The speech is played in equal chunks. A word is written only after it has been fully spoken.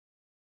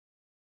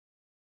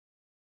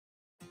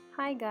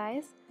Hi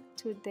guys,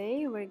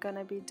 today we're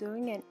gonna be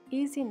doing an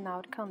easy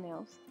nautical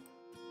nails.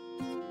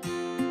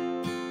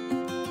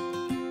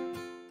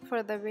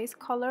 For the base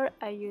color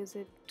I used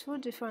two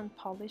different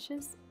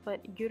polishes,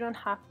 but you don't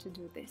have to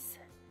do this.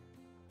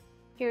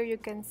 Here you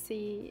can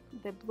see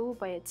the blue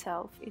by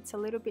itself, it's a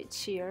little bit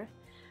sheer,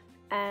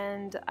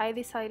 and I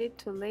decided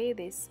to lay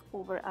this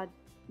over a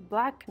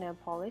black nail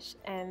polish,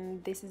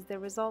 and this is the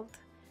result.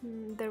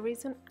 The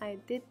reason I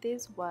did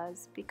this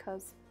was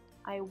because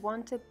I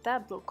wanted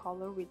that blue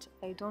color, which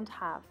I don't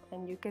have,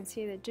 and you can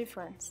see the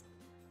difference.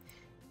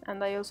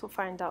 And I also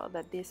found out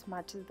that this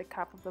matches the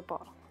cap of the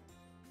bottle.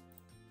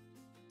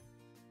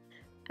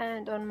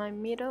 And on my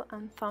middle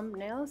and thumb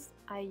nails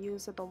I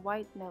used a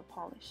white nail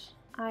polish.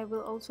 I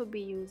will also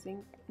be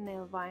using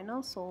nail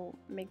vinyl, so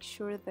make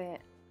sure the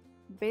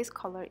base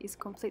color is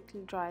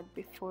completely dried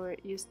before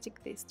you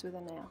stick this to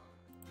the nail.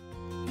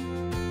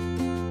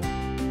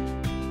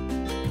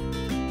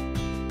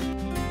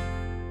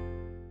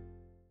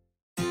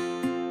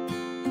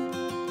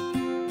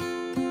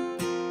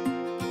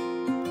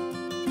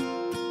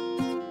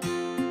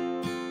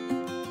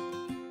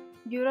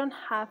 You don't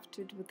have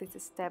to do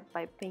this step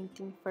by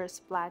painting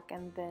first black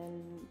and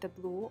then the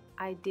blue.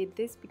 I did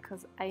this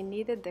because I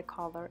needed the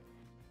color.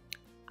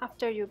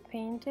 After you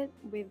paint it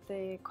with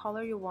the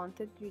color you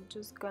wanted, you're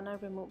just gonna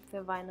remove the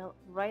vinyl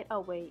right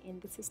away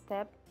in this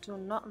step. Do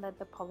not let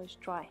the polish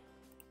dry.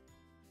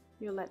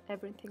 You let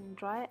everything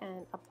dry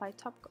and apply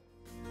top coat.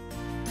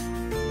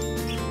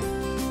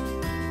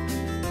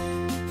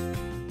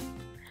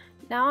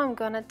 Now I'm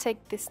gonna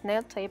take this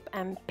nail tape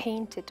and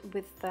paint it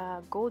with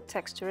gold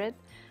textured.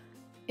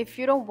 If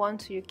you don't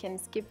want to, you can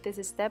skip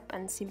this step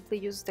and simply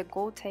use the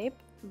gold tape,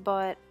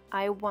 but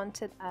I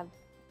wanted a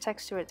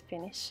textured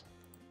finish.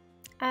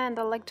 And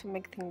I like to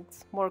make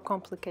things more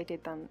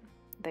complicated than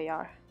they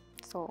are,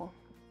 so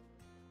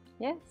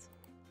yes.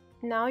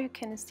 Now you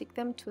can stick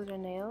them to the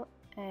nail,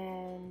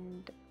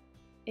 and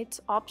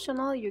it's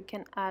optional. You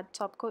can add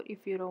top coat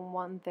if you don't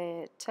want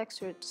the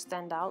texture to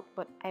stand out,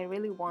 but I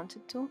really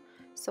wanted to,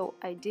 so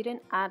I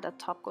didn't add a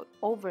top coat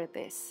over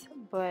this.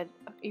 But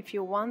if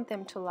you want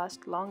them to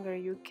last longer,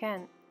 you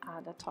can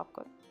add a top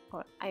coat,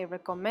 or I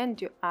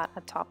recommend you add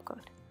a top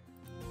coat.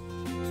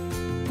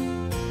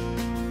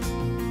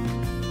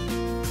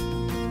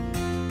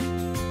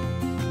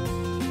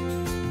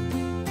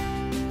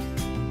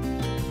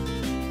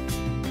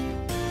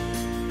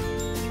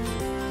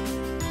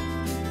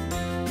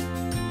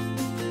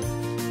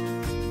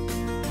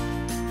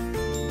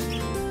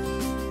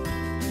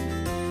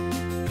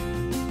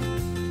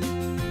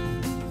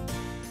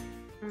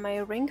 My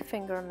ring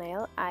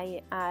fingernail,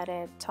 I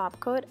added top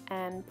coat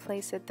and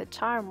placed the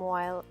Charme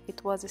while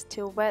it was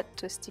still wet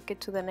to stick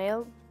it to the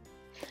nail,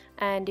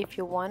 and if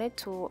you want it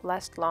to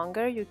last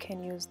longer you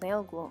can use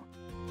nail glue.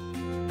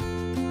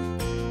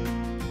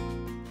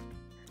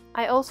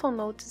 I also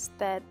noticed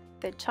that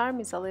the Charme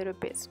is a little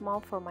bit small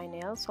for my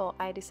nail, so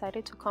I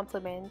decided to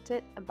complement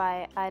it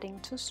by adding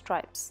two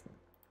stripes.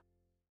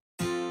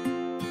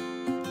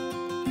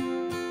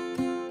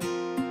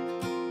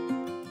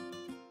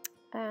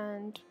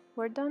 And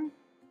we're done.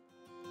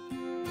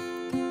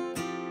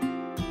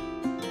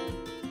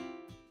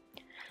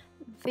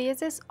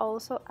 This is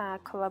also a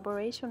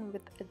collaboration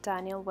with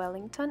Daniel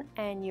Wellington,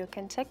 and you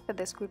can check the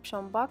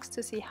description box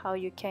to see how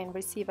you can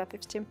receive a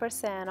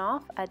 15%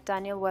 off at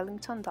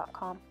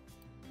danielwellington.com.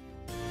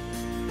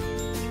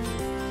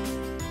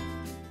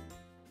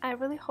 I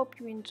really hope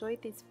you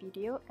enjoyed this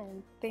video,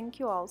 and thank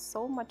you all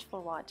so much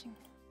for watching.